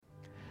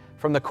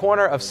from the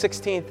corner of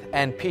 16th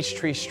and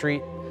Peachtree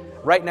Street,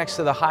 right next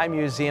to the High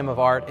Museum of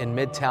Art in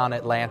Midtown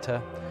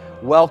Atlanta.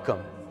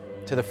 Welcome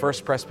to the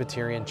First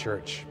Presbyterian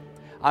Church.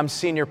 I'm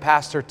Senior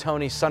Pastor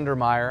Tony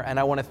Sundermeyer, and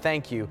I want to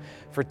thank you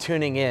for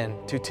tuning in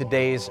to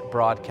today's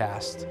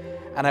broadcast.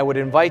 And I would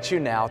invite you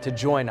now to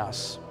join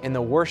us in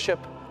the worship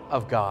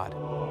of God.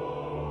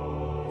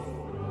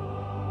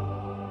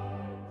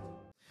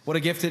 What a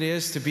gift it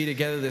is to be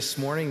together this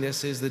morning.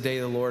 This is the day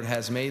the Lord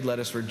has made. Let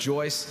us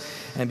rejoice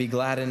and be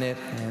glad in it.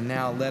 And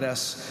now let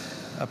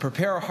us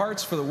prepare our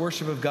hearts for the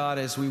worship of God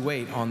as we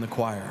wait on the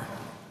choir.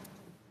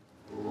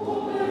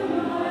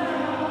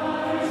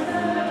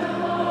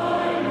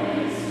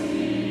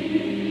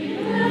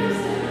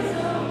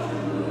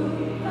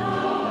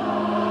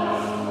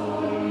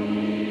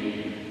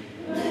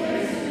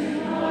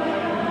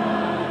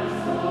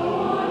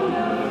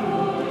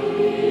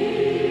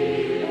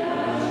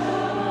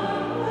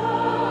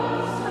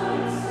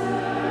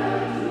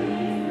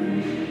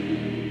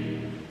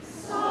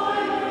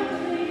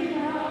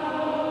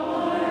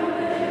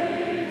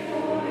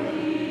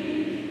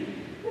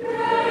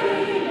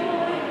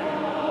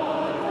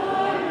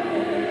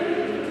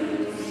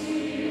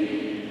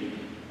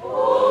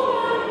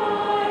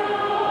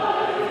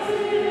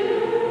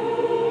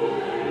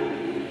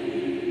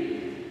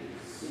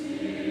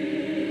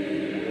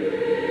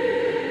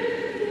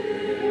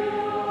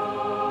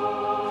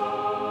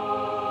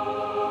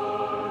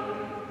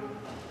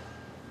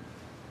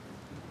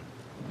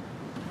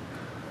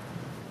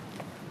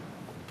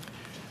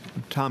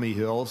 Tommy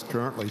Hills,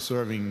 currently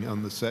serving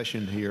on the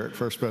session here at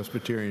First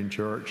Presbyterian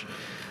Church.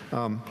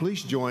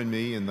 Please join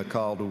me in the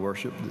call to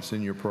worship that's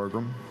in your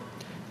program.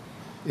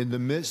 In the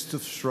midst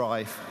of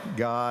strife,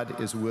 God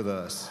is with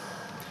us.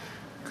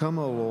 Come,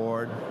 O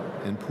Lord,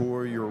 and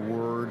pour your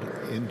word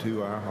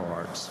into our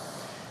hearts.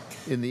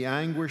 In the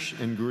anguish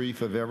and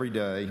grief of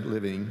everyday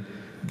living,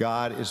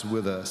 God is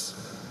with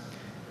us.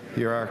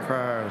 Hear our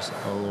cries,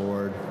 O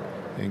Lord,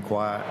 and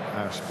quiet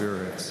our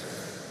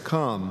spirits.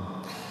 Come,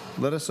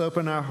 let us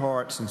open our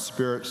hearts and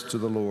spirits to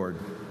the Lord.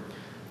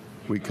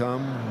 We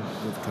come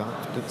with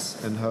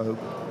confidence and hope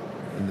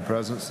in the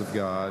presence of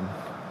God.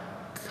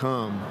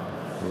 Come,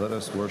 let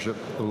us worship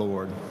the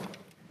Lord.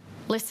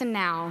 Listen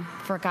now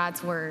for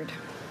God's word.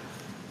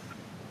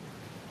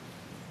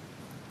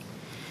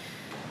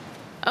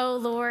 O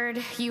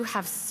Lord, you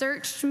have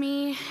searched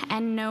me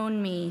and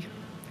known me.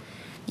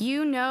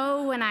 You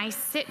know when I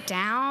sit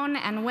down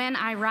and when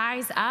I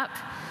rise up.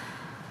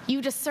 You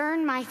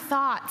discern my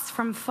thoughts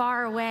from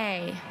far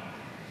away.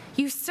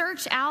 You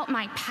search out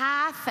my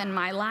path and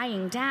my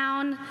lying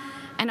down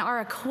and are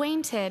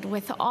acquainted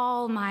with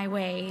all my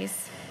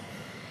ways.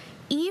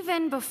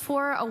 Even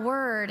before a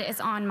word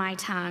is on my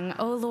tongue,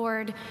 O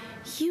Lord,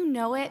 you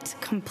know it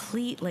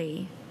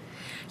completely.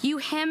 You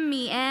hem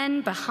me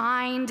in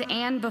behind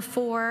and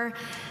before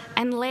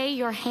and lay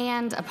your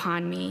hand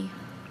upon me.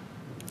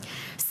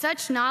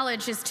 Such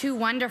knowledge is too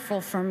wonderful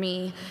for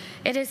me.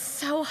 It is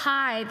so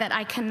high that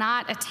I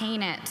cannot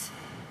attain it.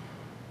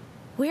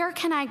 Where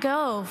can I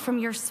go from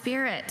your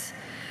spirit?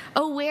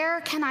 Oh,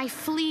 where can I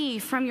flee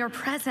from your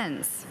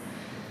presence?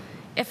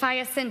 If I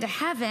ascend to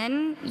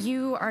heaven,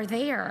 you are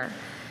there.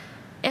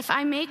 If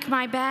I make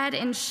my bed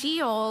in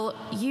Sheol,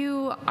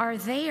 you are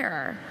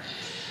there.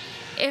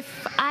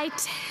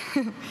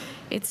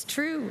 It's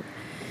true.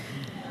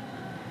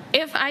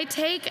 If I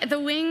take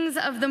the wings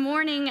of the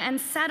morning and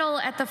settle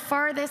at the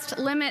farthest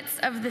limits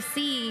of the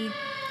sea,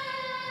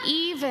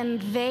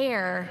 even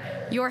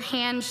there your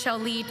hand shall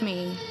lead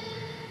me,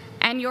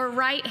 and your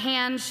right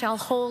hand shall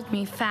hold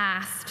me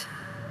fast.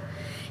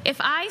 If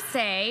I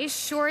say,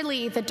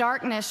 surely the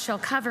darkness shall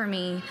cover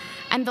me,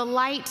 and the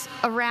light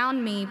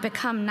around me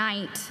become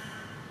night,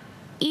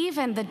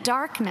 even the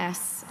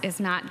darkness is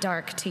not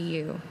dark to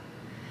you.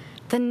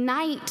 The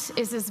night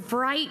is as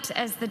bright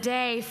as the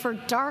day, for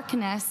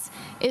darkness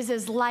is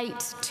as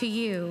light to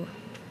you.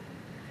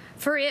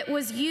 For it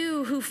was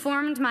you who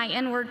formed my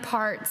inward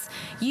parts.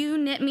 You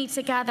knit me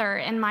together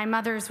in my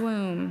mother's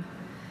womb.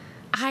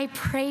 I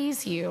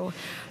praise you,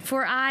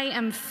 for I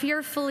am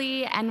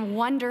fearfully and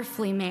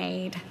wonderfully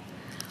made.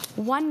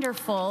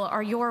 Wonderful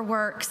are your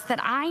works that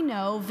I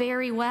know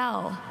very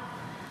well.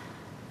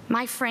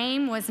 My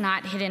frame was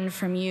not hidden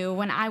from you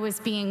when I was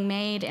being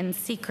made in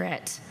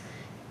secret,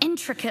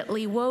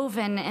 intricately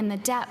woven in the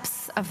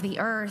depths of the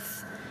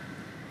earth.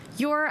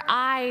 Your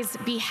eyes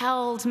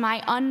beheld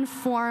my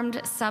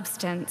unformed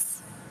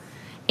substance.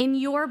 In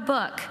your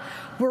book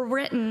were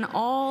written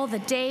all the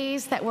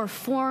days that were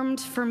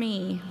formed for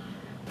me,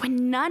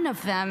 when none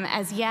of them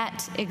as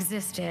yet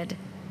existed.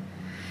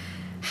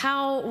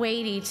 How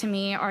weighty to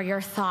me are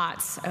your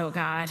thoughts, O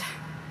God.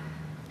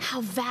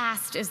 How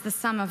vast is the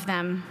sum of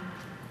them.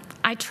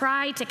 I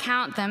try to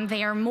count them.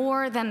 They are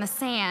more than the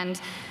sand.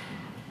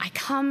 I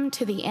come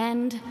to the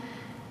end,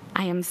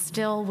 I am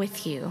still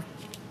with you.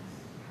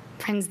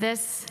 Friends,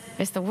 this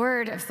is the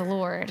word of the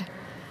Lord.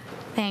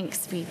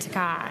 Thanks be to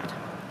God.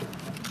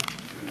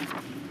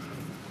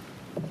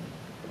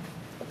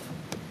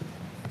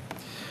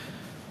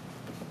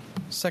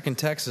 second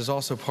text is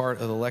also part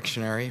of the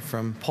lectionary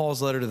from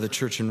Paul's letter to the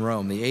church in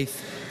Rome, the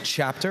 8th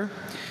chapter,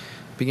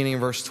 beginning in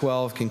verse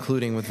 12,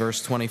 concluding with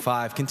verse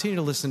 25. Continue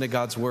to listen to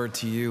God's word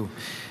to you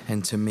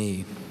and to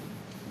me.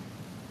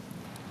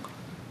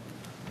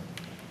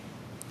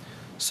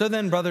 So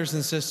then, brothers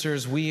and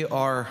sisters, we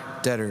are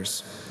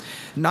debtors,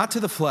 not to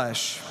the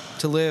flesh,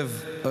 to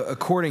live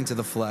according to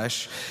the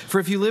flesh. For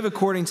if you live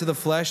according to the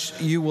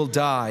flesh, you will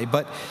die.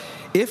 But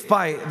if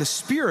by the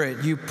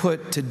Spirit you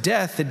put to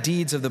death the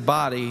deeds of the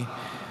body,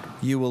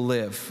 you will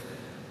live.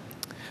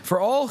 For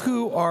all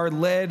who are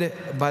led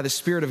by the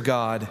Spirit of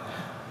God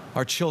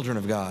are children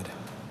of God.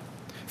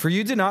 For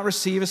you did not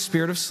receive a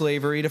spirit of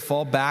slavery to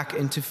fall back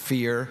into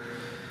fear,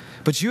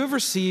 but you have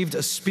received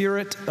a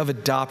spirit of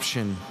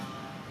adoption.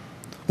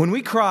 When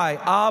we cry,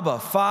 Abba,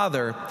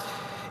 Father,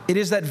 it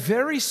is that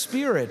very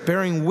Spirit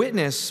bearing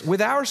witness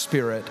with our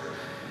spirit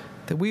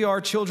that we are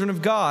children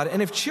of God.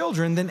 And if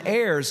children, then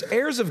heirs,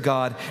 heirs of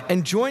God,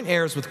 and joint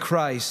heirs with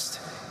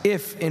Christ,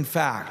 if, in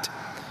fact,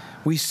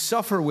 we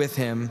suffer with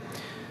him,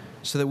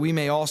 so that we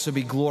may also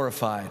be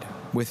glorified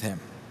with him.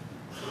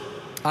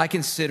 I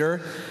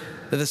consider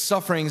that the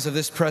sufferings of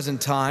this present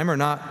time are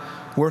not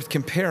worth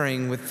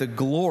comparing with the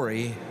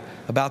glory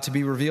about to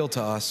be revealed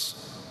to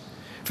us.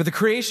 For the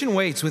creation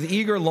waits with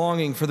eager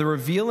longing for the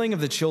revealing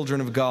of the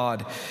children of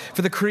God.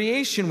 For the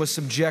creation was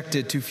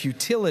subjected to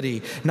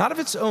futility, not of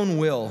its own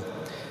will,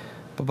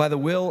 but by the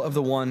will of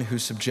the one who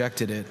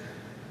subjected it,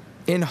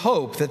 in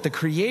hope that the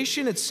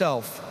creation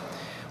itself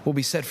will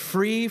be set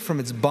free from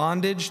its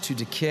bondage to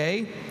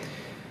decay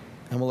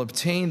and will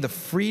obtain the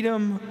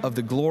freedom of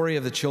the glory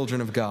of the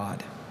children of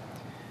God.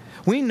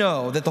 We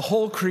know that the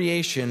whole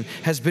creation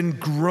has been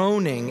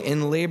groaning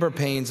in labor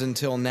pains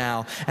until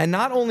now, and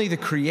not only the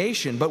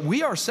creation, but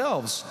we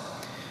ourselves,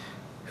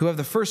 who have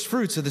the first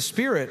fruits of the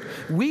Spirit,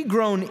 we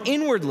groan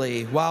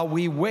inwardly while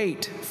we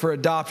wait for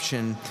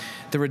adoption,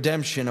 the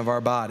redemption of our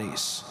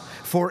bodies.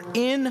 For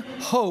in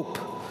hope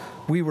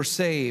we were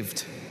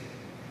saved.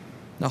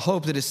 Now,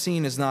 hope that is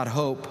seen is not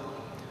hope,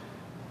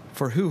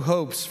 for who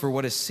hopes for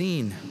what is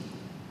seen?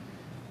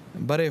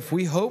 But if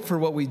we hope for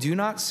what we do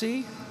not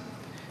see,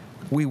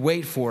 we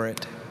wait for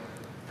it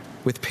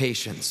with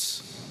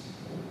patience.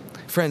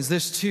 Friends,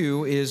 this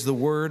too is the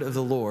word of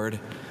the Lord.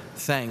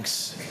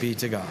 Thanks be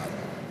to God.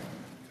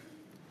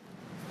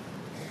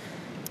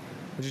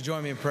 Would you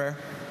join me in prayer?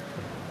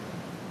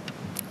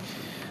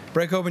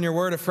 Break open your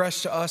word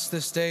afresh to us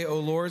this day, O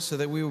Lord, so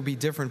that we will be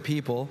different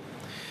people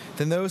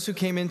than those who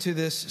came into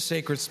this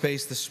sacred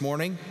space this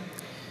morning,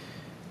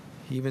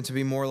 even to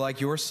be more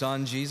like your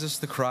Son, Jesus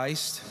the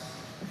Christ.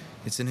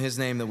 It's in his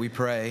name that we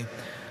pray.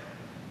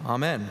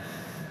 Amen.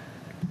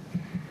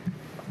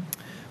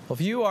 Well,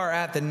 if you are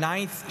at the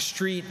 9th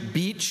Street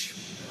Beach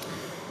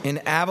in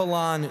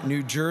Avalon,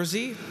 New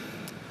Jersey,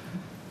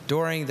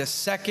 during the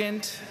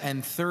 2nd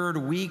and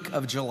 3rd week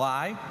of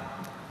July,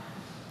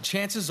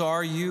 chances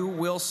are you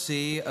will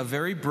see a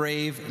very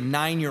brave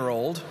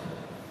 9-year-old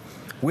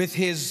with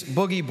his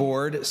boogie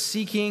board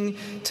seeking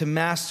to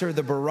master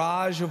the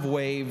barrage of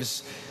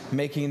waves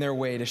making their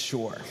way to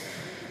shore.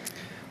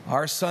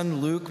 Our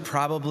son Luke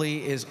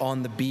probably is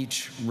on the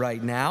beach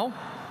right now,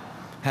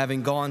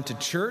 having gone to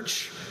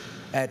church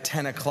at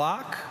 10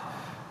 o'clock,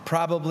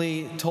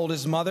 probably told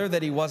his mother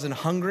that he wasn't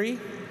hungry.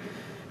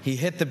 He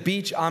hit the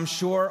beach, I'm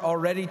sure,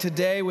 already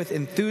today with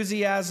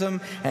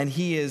enthusiasm, and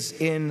he is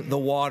in the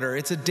water.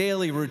 It's a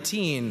daily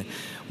routine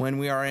when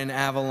we are in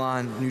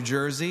Avalon, New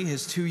Jersey.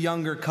 His 2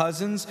 younger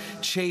cousins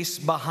chase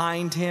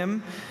behind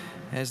him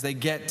as they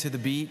get to the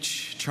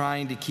beach,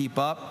 trying to keep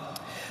up.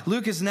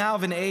 Luke is now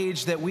of an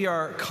age that we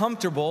are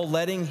comfortable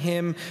letting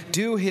him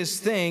do his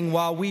thing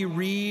while we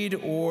read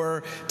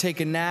or take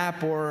a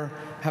nap or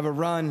have a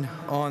run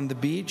on the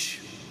beach.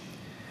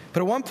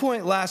 But at one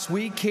point last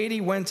week,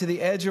 Katie went to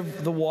the edge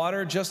of the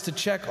water just to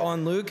check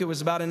on Luke. It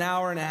was about an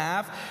hour and a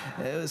half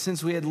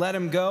since we had let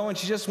him go, and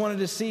she just wanted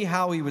to see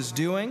how he was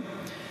doing.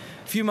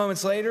 A few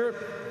moments later,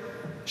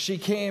 she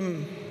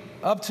came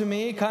up to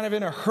me kind of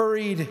in a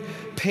hurried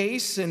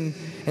pace and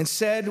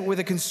said with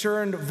a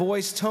concerned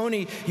voice,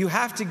 "Tony, you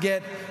have to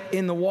get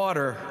in the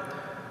water.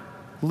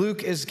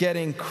 Luke is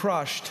getting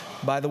crushed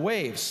by the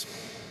waves."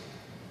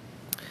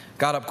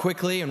 Got up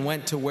quickly and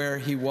went to where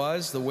he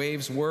was. The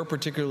waves were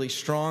particularly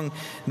strong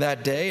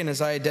that day, and as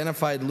I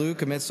identified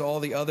Luke amidst all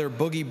the other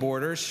boogie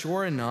boarders,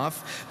 sure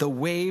enough, the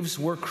waves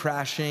were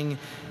crashing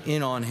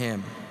in on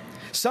him.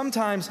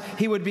 Sometimes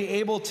he would be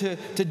able to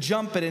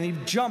jump it, and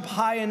he'd jump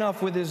high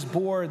enough with his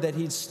board that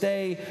he'd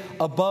stay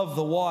above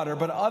the water,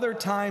 but other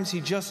times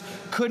he just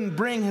couldn't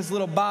bring his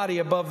little body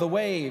above the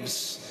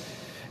waves.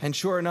 And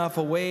sure enough,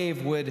 a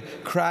wave would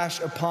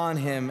crash upon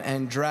him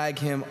and drag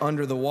him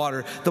under the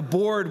water. The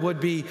board would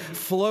be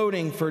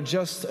floating for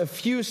just a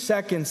few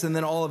seconds, and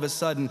then all of a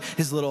sudden,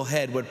 his little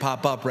head would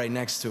pop up right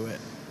next to it.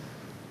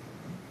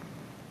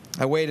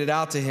 I waded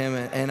out to him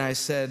and I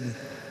said,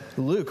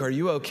 "Luke, are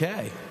you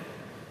okay?"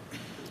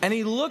 And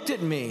he looked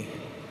at me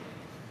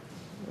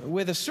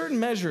with a certain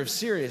measure of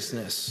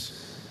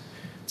seriousness.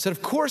 Said,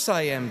 "Of course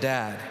I am,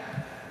 Dad.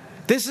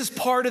 This is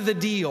part of the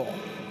deal."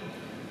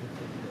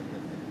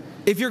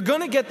 If you're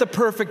going to get the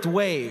perfect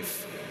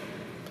wave,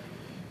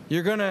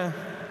 you're going to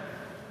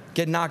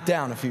get knocked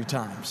down a few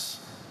times.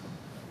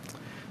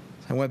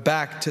 I went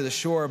back to the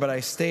shore, but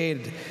I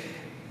stayed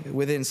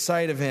within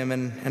sight of him,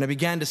 and I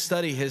began to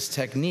study his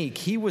technique.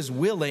 He was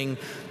willing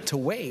to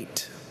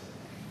wait.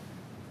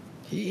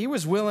 He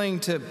was willing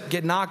to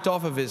get knocked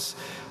off of his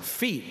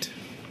feet.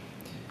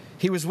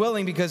 He was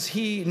willing because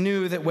he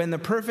knew that when the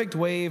perfect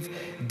wave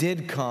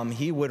did come,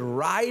 he would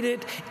ride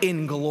it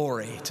in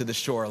glory to the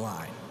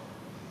shoreline.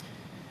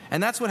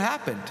 And that's what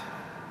happened.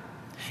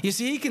 You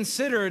see, he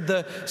considered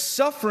the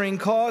suffering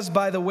caused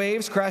by the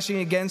waves crashing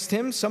against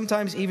him,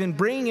 sometimes even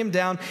bringing him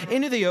down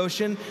into the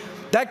ocean,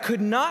 that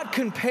could not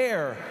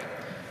compare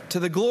to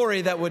the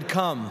glory that would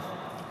come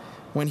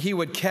when he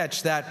would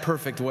catch that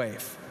perfect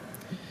wave.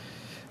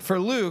 For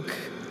Luke,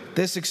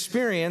 this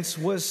experience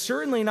was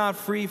certainly not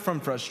free from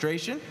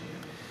frustration.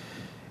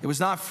 It was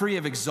not free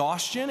of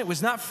exhaustion. It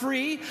was not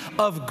free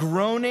of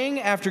groaning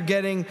after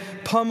getting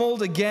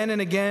pummeled again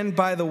and again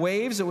by the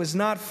waves. It was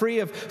not free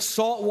of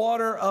salt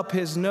water up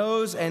his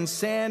nose and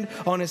sand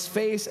on his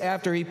face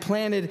after he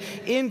planted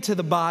into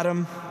the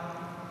bottom.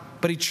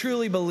 But he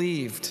truly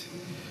believed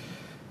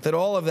that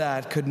all of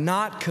that could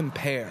not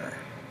compare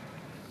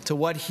to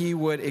what he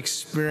would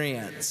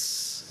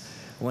experience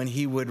when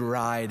he would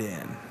ride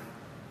in.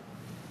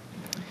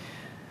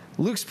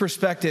 Luke's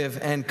perspective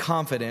and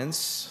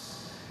confidence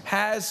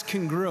has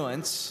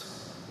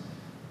congruence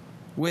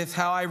with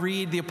how I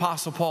read the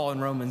Apostle Paul in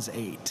Romans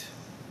 8.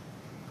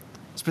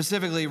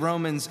 Specifically,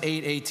 Romans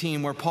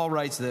 8:18, where Paul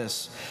writes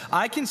this: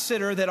 I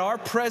consider that our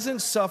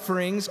present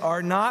sufferings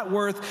are not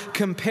worth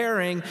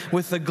comparing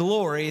with the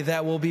glory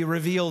that will be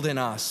revealed in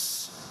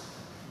us.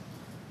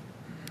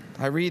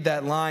 I read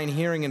that line,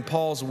 hearing in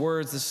Paul's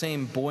words the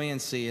same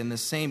buoyancy and the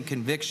same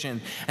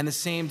conviction and the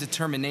same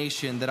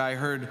determination that I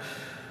heard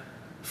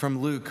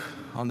from Luke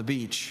on the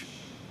beach.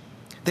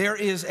 There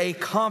is a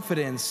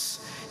confidence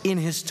in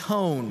his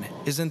tone,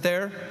 isn't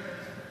there?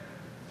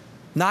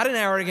 Not an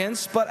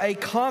arrogance, but a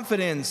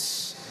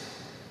confidence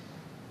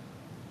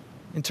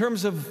in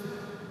terms of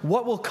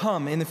what will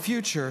come in the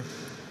future,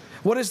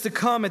 what is to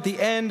come at the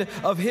end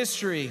of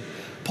history.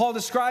 Paul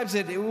describes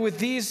it with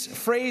these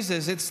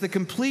phrases. It's the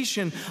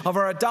completion of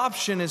our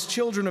adoption as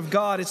children of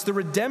God. It's the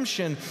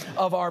redemption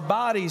of our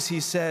bodies, he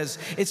says.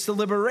 It's the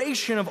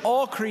liberation of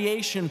all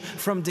creation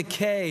from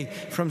decay,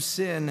 from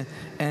sin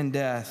and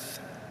death.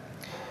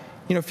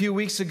 You know, a few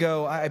weeks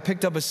ago, I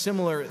picked up a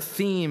similar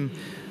theme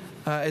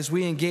as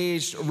we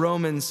engaged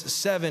Romans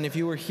 7. If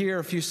you were here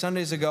a few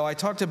Sundays ago, I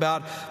talked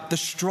about the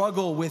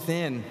struggle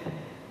within.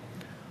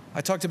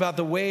 I talked about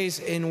the ways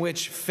in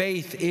which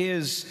faith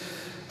is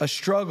a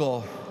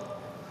struggle.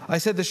 I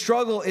said the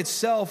struggle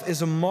itself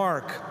is a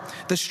mark.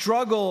 The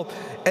struggle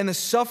and the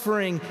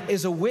suffering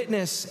is a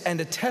witness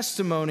and a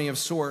testimony of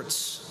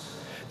sorts.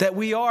 That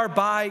we are,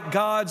 by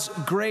God's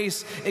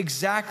grace,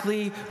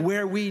 exactly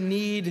where we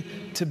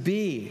need to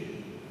be.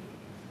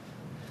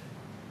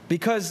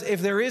 Because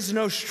if there is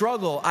no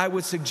struggle, I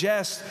would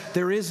suggest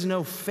there is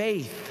no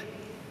faith.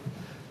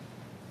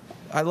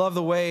 I love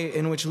the way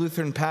in which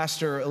Lutheran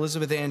pastor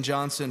Elizabeth Ann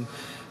Johnson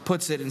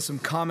puts it in some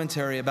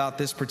commentary about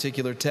this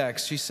particular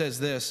text. She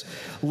says this: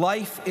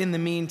 life in the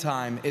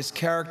meantime is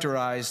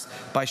characterized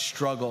by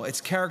struggle.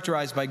 It's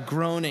characterized by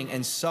groaning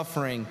and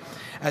suffering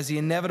as the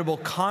inevitable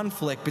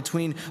conflict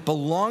between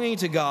belonging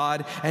to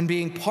God and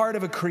being part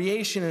of a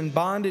creation in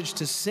bondage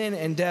to sin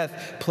and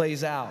death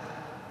plays out.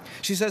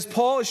 She says,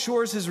 Paul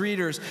assures his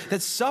readers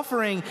that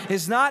suffering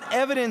is not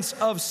evidence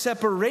of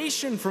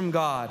separation from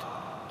God.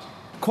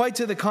 Quite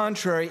to the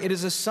contrary, it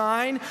is a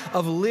sign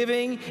of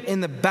living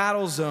in the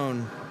battle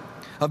zone,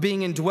 of being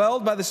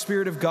indwelled by the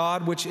Spirit of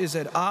God, which is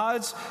at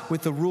odds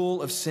with the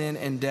rule of sin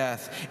and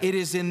death. It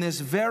is in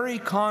this very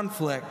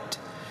conflict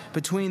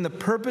between the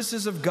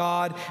purposes of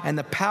God and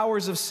the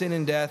powers of sin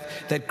and death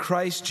that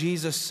Christ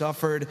Jesus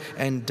suffered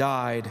and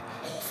died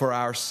for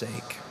our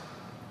sake.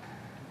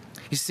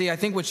 You see, I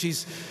think what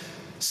she's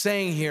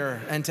saying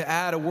here, and to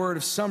add a word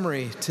of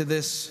summary to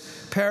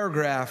this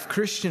paragraph,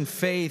 Christian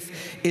faith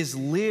is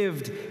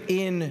lived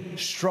in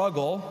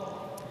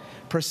struggle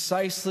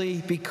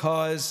precisely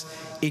because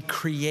it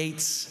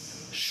creates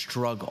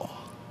struggle.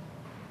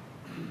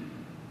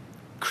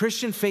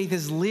 Christian faith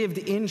is lived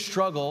in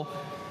struggle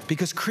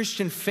because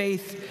Christian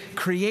faith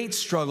creates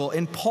struggle.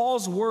 In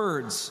Paul's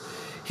words,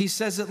 he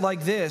says it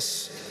like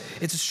this: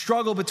 it's a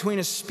struggle between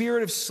a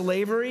spirit of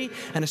slavery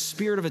and a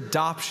spirit of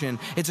adoption.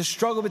 It's a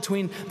struggle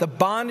between the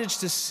bondage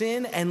to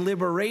sin and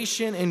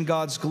liberation in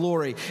God's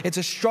glory. It's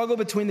a struggle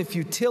between the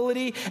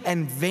futility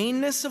and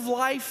vainness of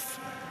life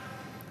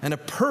and a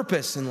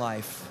purpose in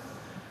life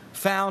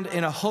found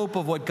in a hope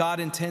of what God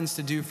intends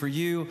to do for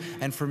you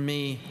and for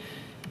me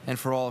and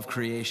for all of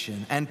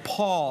creation. And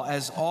Paul,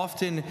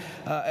 often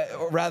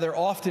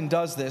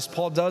does this.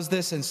 Paul does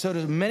this, and so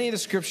do many of the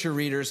scripture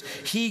readers.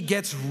 He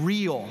gets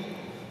real.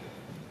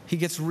 He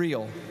gets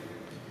real.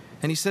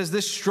 And he says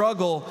this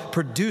struggle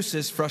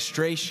produces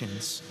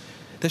frustrations.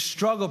 The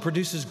struggle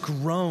produces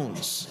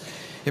groans.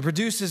 It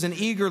produces an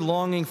eager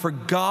longing for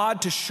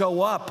God to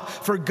show up,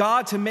 for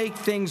God to make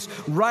things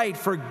right,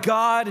 for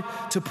God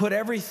to put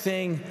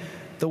everything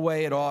the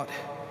way it ought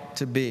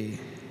to be.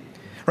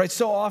 Right,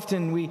 so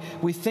often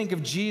we think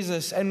of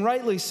Jesus, and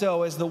rightly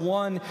so, as the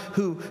one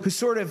who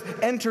sort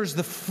of enters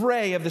the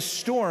fray of the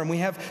storm. We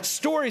have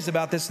stories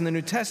about this in the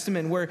New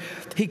Testament where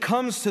he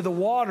comes to the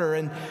water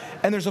and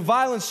there's a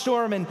violent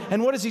storm,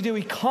 and what does he do?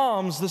 He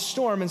calms the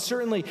storm, and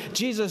certainly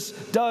Jesus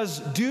does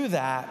do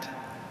that.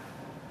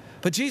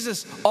 But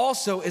Jesus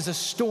also is a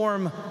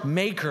storm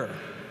maker.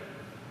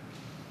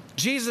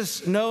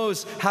 Jesus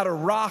knows how to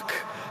rock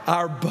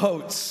our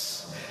boats.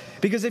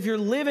 Because if you're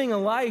living a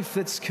life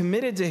that's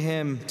committed to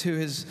him, to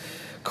his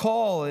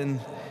call and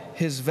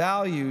his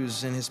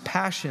values and his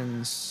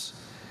passions,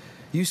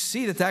 you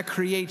see that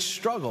creates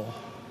struggle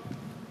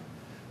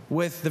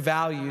with the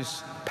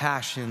values,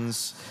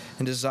 passions,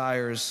 and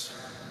desires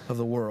of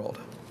the world.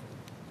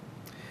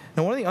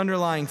 Now, one of the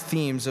underlying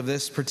themes of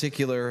this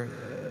particular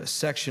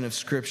section of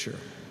Scripture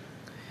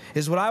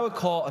is what I would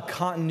call a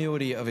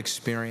continuity of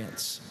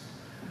experience.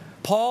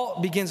 Paul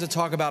begins to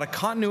talk about a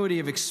continuity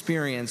of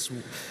experience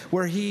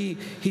where he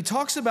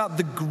talks about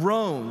the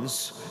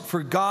groans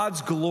for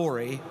God's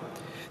glory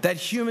that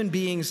human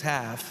beings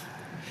have.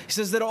 He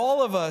says that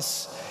all of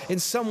us in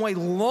some way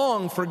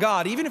long for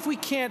God, even if we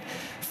can't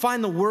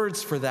find the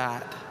words for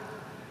that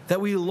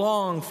we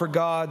long for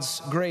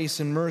God's grace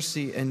and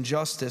mercy and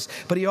justice.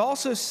 But he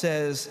also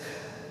says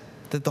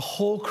that the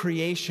whole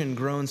creation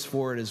groans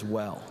for it as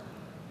well.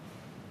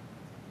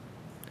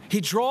 He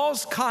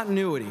draws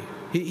continuity.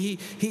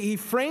 He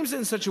frames it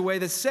in such a way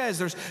that says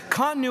there's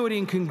continuity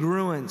and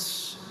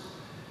congruence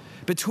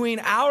between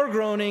our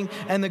groaning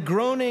and the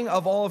groaning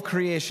of all of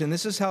creation.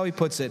 This is how he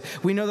puts it.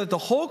 We know that the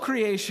whole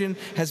creation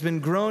has been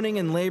groaning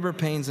in labor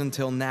pains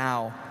until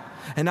now.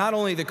 And not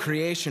only the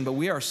creation, but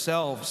we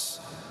ourselves,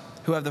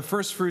 who have the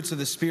first fruits of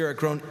the Spirit,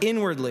 groan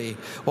inwardly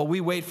while we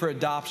wait for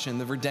adoption,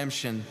 the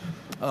redemption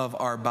of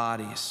our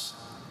bodies.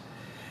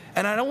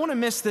 And I don't want to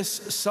miss this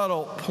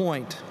subtle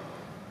point.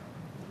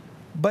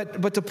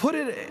 But to put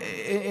it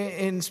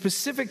in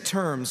specific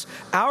terms,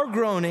 our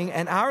groaning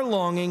and our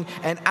longing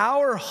and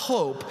our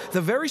hope,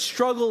 the very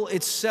struggle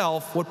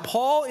itself, what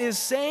Paul is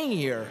saying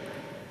here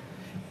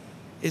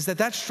is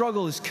that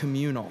struggle is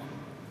communal.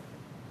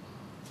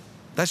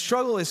 That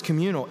struggle is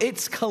communal.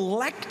 It's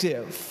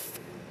collective.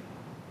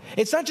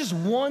 It's not just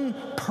one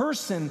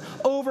person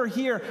over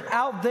here,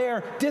 out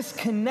there,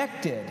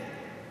 disconnected,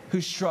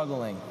 who's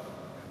struggling.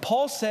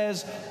 Paul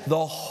says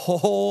the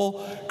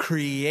whole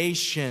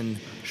creation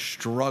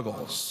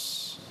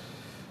struggles.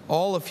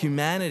 All of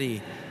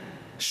humanity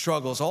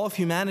struggles. All of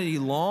humanity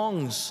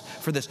longs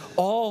for this.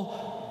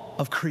 All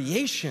of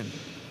creation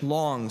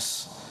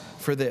longs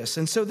for this.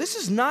 And so this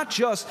is not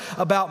just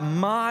about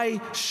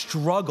my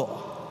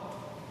struggle.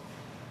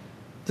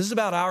 This is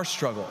about our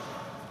struggle.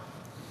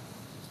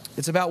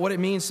 It's about what it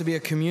means to be a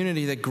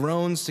community that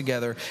groans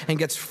together and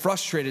gets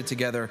frustrated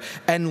together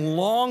and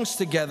longs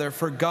together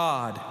for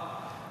God.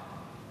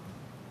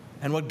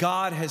 And what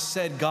God has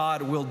said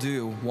God will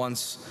do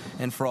once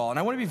and for all. And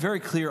I want to be very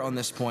clear on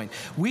this point.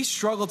 We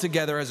struggle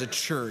together as a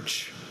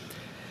church,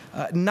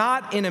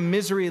 not in a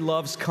misery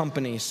loves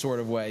company sort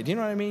of way. Do you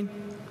know what I mean?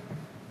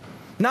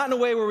 Not in a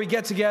way where we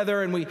get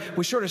together and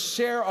we sort of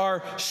share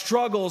our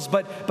struggles,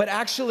 but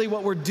actually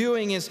what we're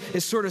doing is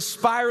sort of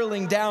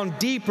spiraling down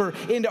deeper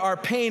into our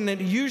pain,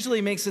 and it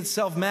usually makes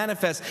itself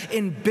manifest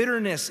in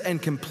bitterness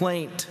and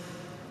complaint.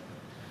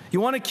 You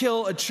want to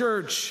kill a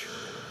church?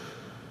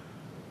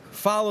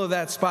 Follow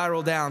that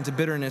spiral down to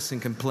bitterness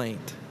and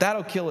complaint.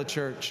 That'll kill a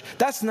church.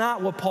 That's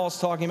not what Paul's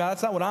talking about.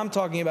 That's not what I'm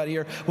talking about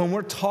here when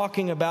we're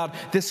talking about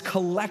this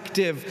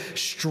collective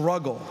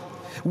struggle.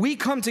 We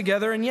come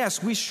together, and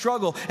yes, we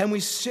struggle, and we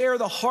share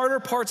the harder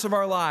parts of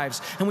our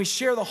lives, and we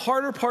share the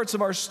harder parts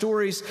of our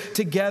stories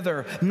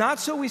together, not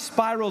so we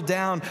spiral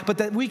down, but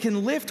that we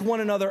can lift one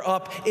another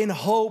up in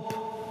hope.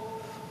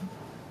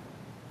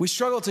 We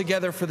struggle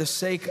together for the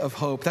sake of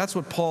hope. That's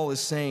what Paul is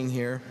saying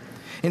here.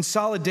 In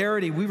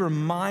solidarity, we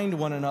remind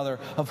one another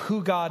of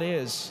who God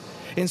is.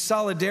 In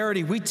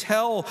solidarity, we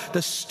tell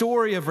the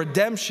story of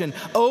redemption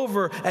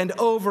over and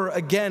over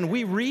again.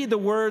 We read the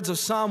words of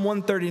Psalm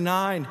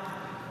 139,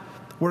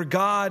 where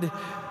God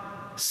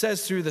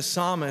says through the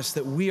psalmist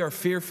that we are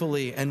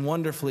fearfully and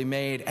wonderfully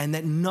made, and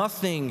that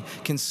nothing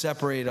can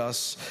separate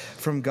us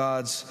from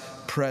God's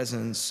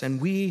presence.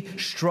 And we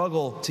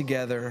struggle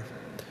together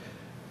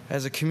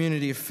as a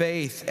community of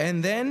faith.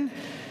 And then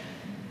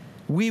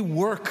we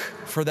work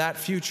for that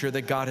future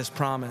that God has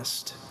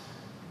promised,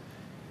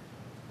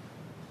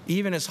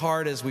 even as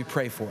hard as we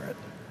pray for it.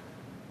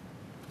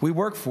 We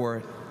work for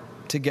it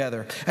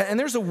together. And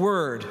there's a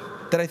word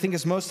that I think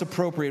is most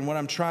appropriate in what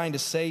I'm trying to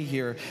say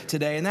here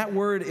today, and that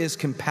word is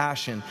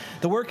compassion.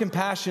 The word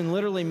compassion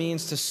literally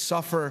means to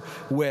suffer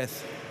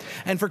with.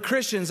 And for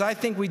Christians, I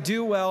think we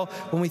do well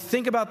when we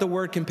think about the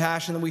word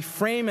compassion that we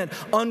frame it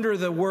under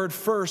the word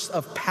first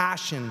of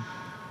passion.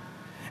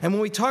 And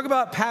when we talk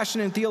about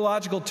passion in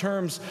theological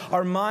terms,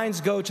 our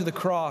minds go to the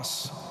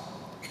cross.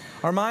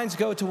 Our minds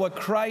go to what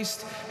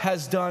Christ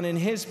has done in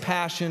his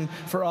passion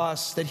for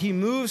us, that he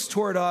moves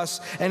toward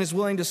us and is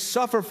willing to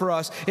suffer for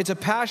us. It's a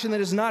passion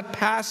that is not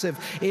passive.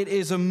 It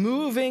is a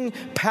moving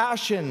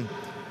passion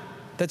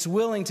that's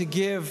willing to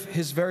give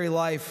his very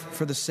life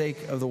for the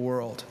sake of the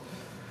world.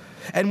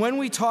 And when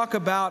we talk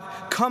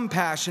about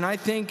compassion, I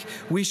think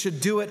we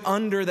should do it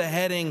under the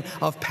heading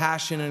of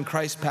passion and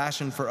Christ's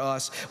passion for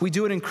us. We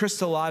do it in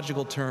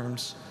Christological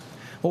terms.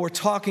 What we're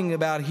talking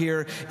about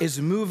here is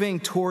moving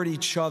toward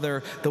each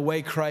other the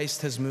way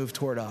Christ has moved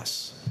toward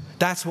us.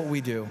 That's what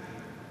we do.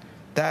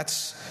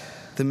 That's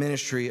the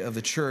ministry of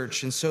the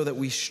church. And so that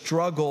we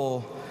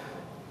struggle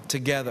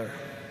together,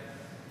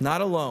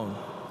 not alone,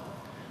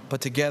 but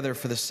together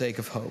for the sake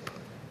of hope.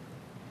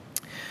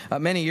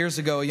 Many years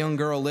ago, a young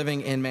girl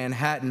living in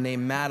Manhattan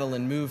named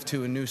Madeline moved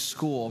to a new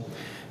school.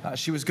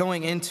 She was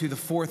going into the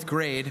 4th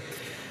grade.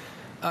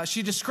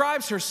 She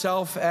describes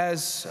herself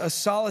as a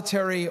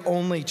solitary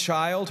only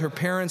child. Her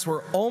parents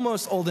were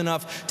almost old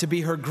enough to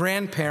be her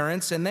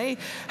grandparents, and they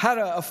had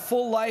a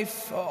full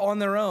life on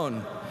their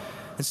own.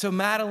 And so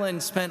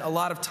Madeline spent a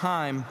lot of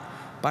time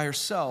by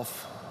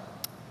herself.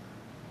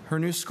 Her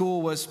new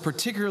school was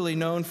particularly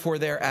known for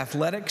their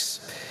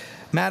athletics.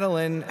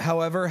 Madeline,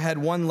 however, had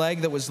one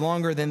leg that was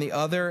longer than the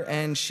other,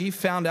 and she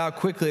found out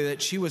quickly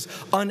that she was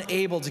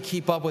unable to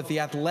keep up with the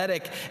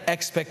athletic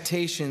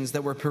expectations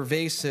that were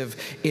pervasive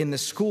in the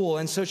school.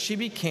 And so she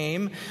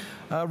became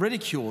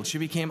ridiculed. She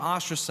became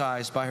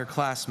ostracized by her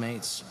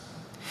classmates.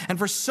 And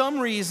for some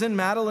reason,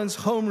 Madeline's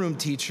homeroom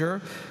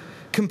teacher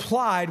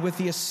complied with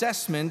the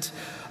assessment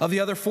of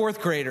the other 4th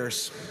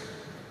graders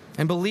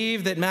and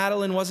believed that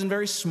Madeline wasn't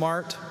very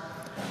smart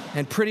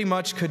and pretty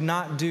much could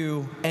not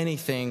do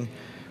anything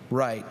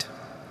right.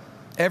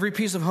 Every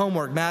piece of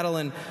homework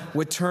Madeline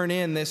would turn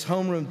in, this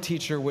homeroom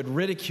teacher would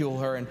ridicule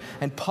her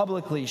and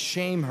publicly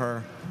shame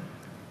her.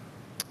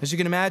 As you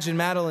can imagine,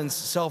 Madeline's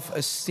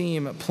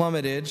self-esteem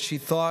plummeted. She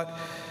thought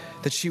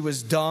that she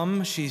was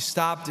dumb. She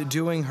stopped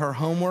doing her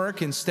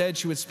homework. Instead,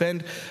 she would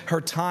spend her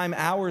time,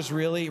 hours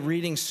really,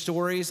 reading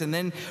stories and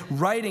then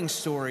writing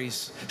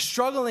stories,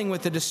 struggling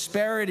with the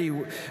disparity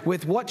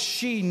with what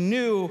she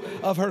knew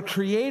of her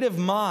creative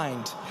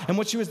mind and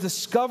what she was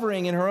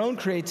discovering in her own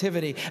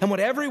creativity and what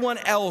everyone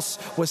else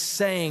was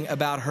saying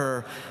about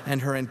her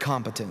and her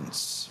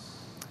incompetence.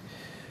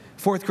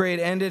 4th grade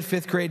ended,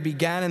 5th grade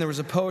began, and there was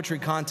a poetry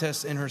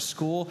contest in her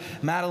school.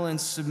 Madeline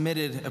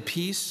submitted a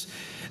piece.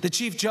 The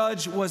chief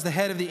judge was the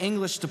head of the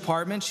English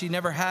department. She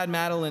never had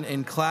Madeline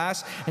in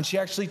class, and she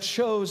actually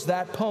chose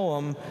that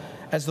poem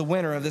as the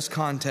winner of this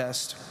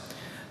contest.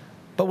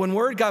 But when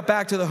word got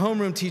back to the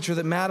homeroom teacher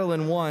that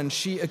Madeline won,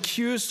 she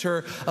accused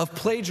her of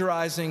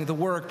plagiarizing the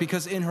work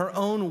because, in her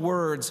own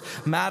words,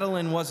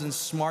 Madeline wasn't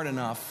smart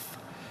enough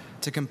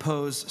to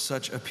compose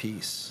such a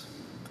piece.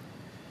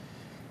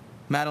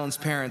 Madeline's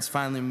parents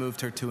finally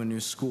moved her to a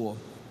new school.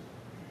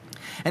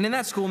 And in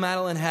that school,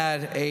 Madeline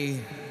had a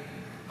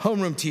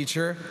homeroom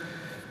teacher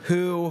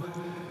who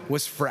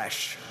was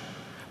fresh,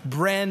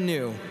 brand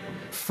new,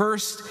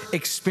 first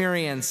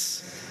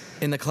experience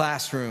in the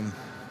classroom.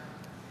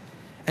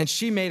 And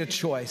she made a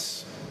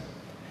choice.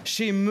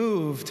 She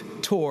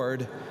moved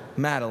toward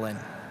Madeline.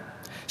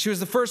 She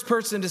was the first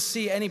person to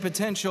see any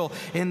potential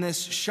in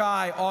this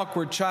shy,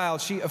 awkward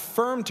child. She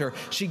affirmed her.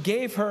 She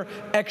gave her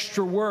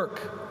extra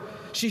work.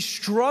 She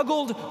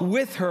struggled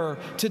with her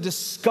to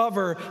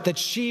discover that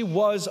she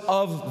was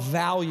of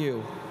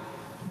value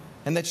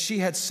and that she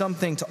had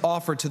something to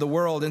offer to the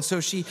world. And so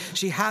she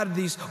had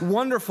these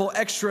wonderful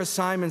extra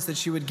assignments that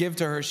she would give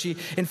to her. She,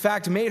 in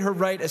fact, made her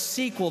write a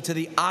sequel to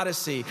the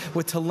Odyssey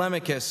with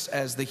Telemachus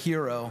as the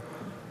hero.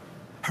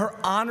 Her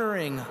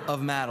honoring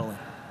of Madeline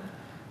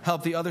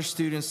helped the other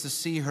students to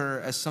see her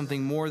as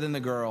something more than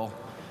the girl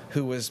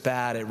who was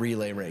bad at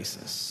relay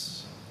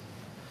races.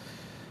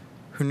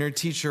 Her new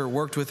teacher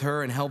worked with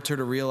her and helped her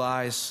to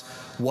realize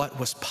what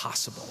was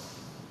possible,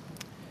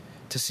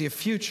 to see a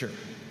future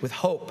with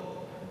hope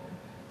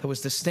that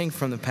was distinct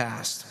from the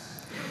past.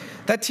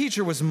 That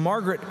teacher was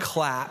Margaret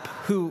Clapp,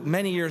 who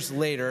many years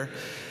later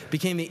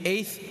became the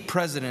 8th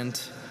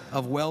president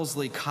of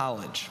Wellesley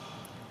College.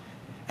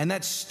 And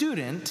that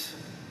student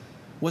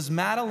was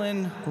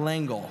Madeleine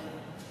L'Engle,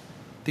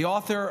 the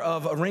author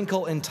of A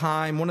Wrinkle in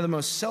Time, one of the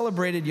most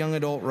celebrated young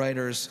adult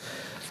writers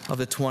of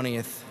the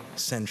 20th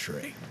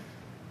century.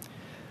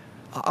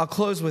 I'll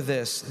close with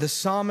this. The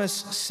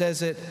psalmist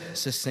says it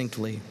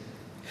succinctly.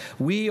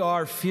 We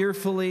are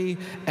fearfully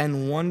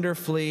and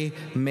wonderfully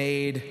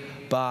made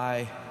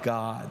by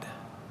God.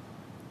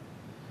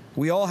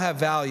 We all have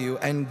value,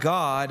 and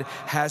God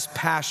has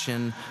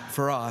passion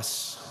for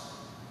us.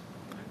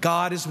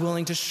 God is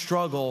willing to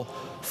struggle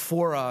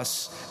for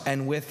us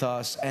and with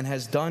us, and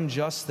has done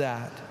just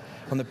that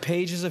on the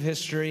pages of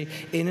history,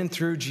 in and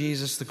through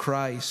Jesus the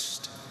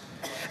Christ.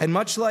 And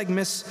much like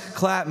Miss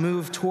Clapp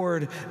moved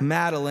toward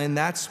Madeline,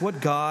 that's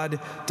what God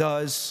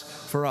does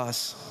for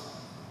us.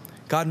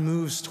 God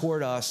moves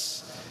toward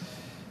us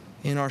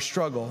in our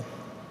struggle.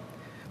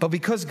 But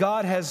because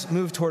God has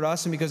moved toward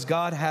us and because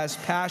God has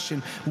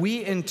passion,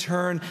 we in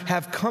turn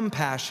have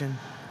compassion.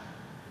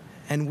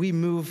 and we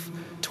move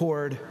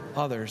toward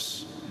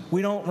others.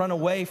 We don't run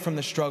away from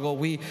the struggle.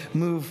 We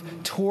move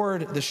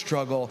toward the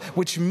struggle,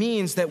 which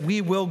means that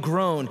we will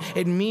groan.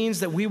 It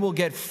means that we will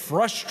get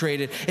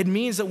frustrated. It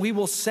means that we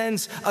will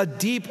sense a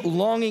deep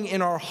longing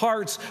in our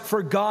hearts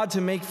for God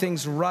to make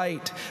things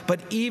right. But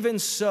even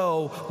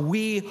so,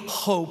 we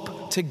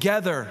hope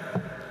together.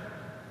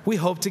 We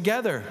hope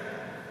together.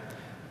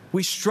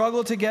 We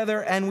struggle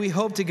together and we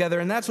hope together.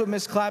 And that's what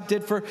Miss Clapp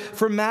did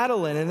for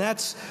Madeline. And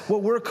that's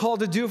what we're called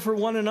to do for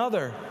one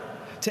another.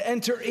 To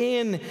enter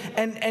in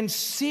and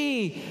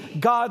see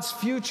God's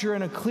future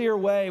in a clear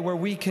way where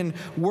we can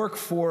work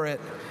for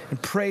it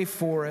and pray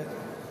for it.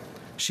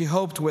 She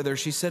hoped with her.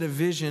 She set a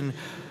vision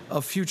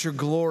of future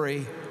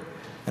glory.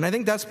 And I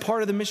think that's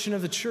part of the mission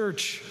of the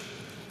church.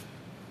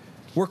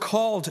 We're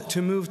called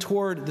to move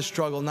toward the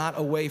struggle, not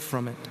away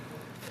from it.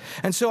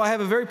 And so I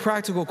have a very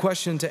practical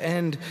question to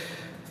end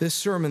this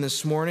sermon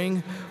this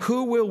morning.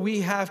 Who will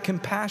we have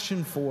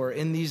compassion for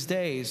in these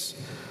days?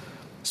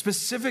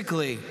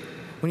 Specifically,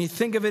 when you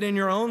think of it in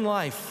your own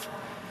life,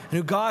 and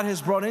who God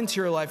has brought into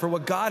your life, or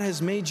what God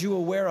has made you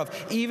aware of,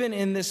 even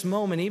in this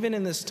moment, even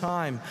in this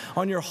time,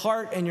 on your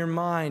heart and your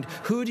mind,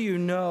 who do you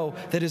know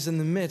that is in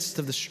the midst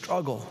of the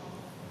struggle?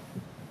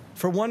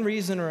 For one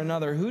reason or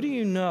another, who do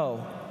you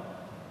know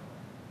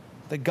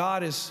that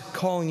God is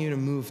calling you to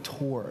move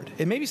toward?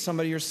 It may be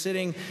somebody you're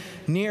sitting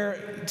near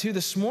to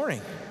this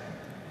morning.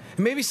 It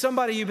may be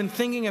somebody you've been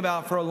thinking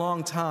about for a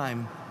long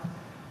time.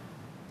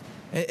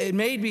 It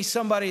may be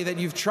somebody that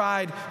you've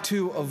tried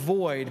to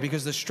avoid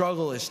because the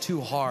struggle is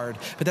too hard,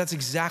 but that's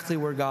exactly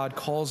where God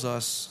calls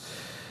us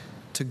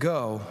to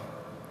go.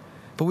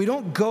 But we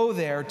don't go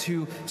there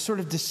to sort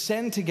of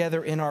descend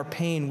together in our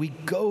pain. We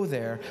go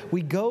there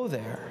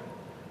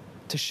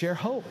to share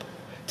hope,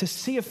 to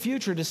see a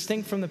future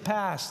distinct from the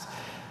past,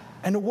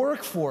 and to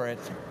work for it,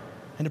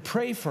 and to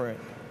pray for it,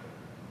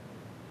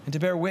 and to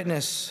bear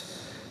witness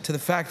to the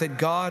fact that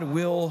God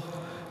will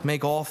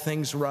make all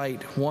things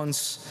right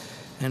once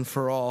and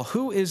for all.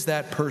 Who is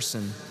that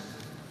person?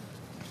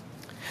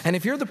 And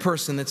if you're the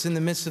person that's in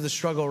the midst of the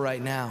struggle right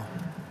now,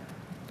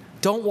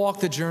 don't walk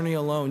the journey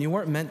alone. You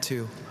weren't meant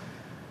to.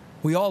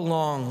 We all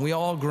long, we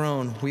all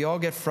groan, we all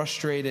get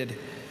frustrated.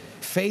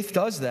 Faith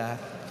does that.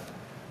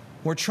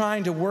 We're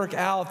trying to work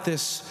out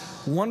this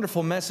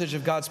wonderful message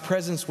of God's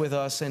presence with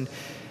us, and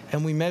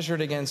we measure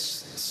it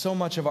against so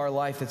much of our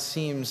life that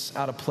seems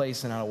out of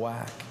place and out of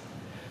whack.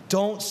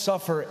 Don't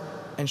suffer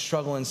and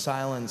struggle in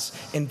silence.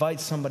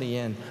 Invite somebody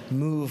in.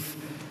 Move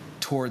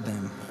toward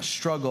them.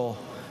 Struggle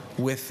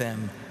with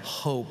them.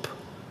 Hope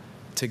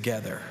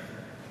together.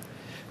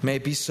 May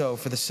it be so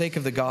for the sake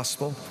of the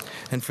gospel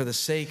and for the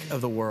sake of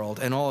the world.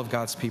 And all of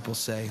God's people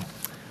say,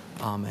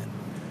 Amen.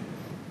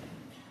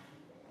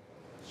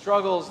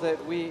 Struggles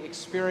that we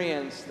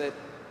experience that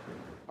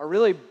are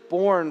really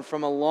born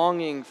from a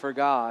longing for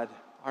God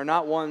are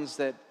not ones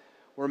that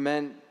were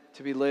meant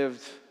to be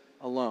lived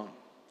alone.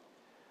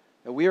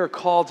 That we are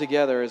called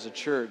together as a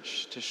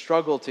church to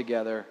struggle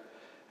together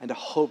and to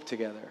hope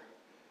together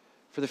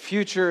for the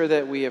future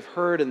that we have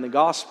heard in the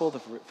gospel,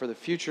 for the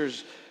future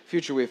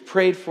we have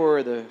prayed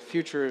for, the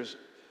futures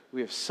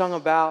we have sung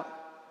about,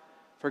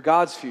 for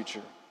God's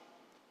future,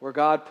 where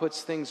God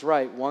puts things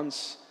right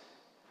once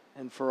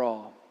and for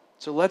all.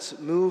 So let's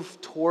move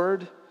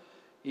toward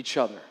each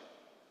other.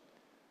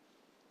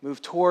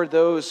 Move toward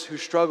those who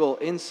struggle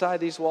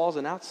inside these walls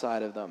and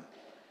outside of them,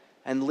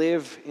 and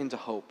live into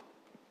hope.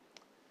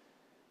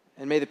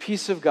 And may the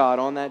peace of God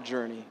on that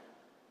journey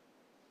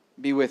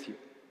be with you.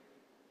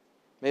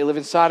 May it live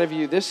inside of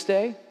you this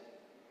day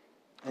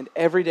and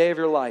every day of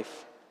your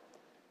life.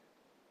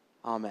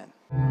 Amen.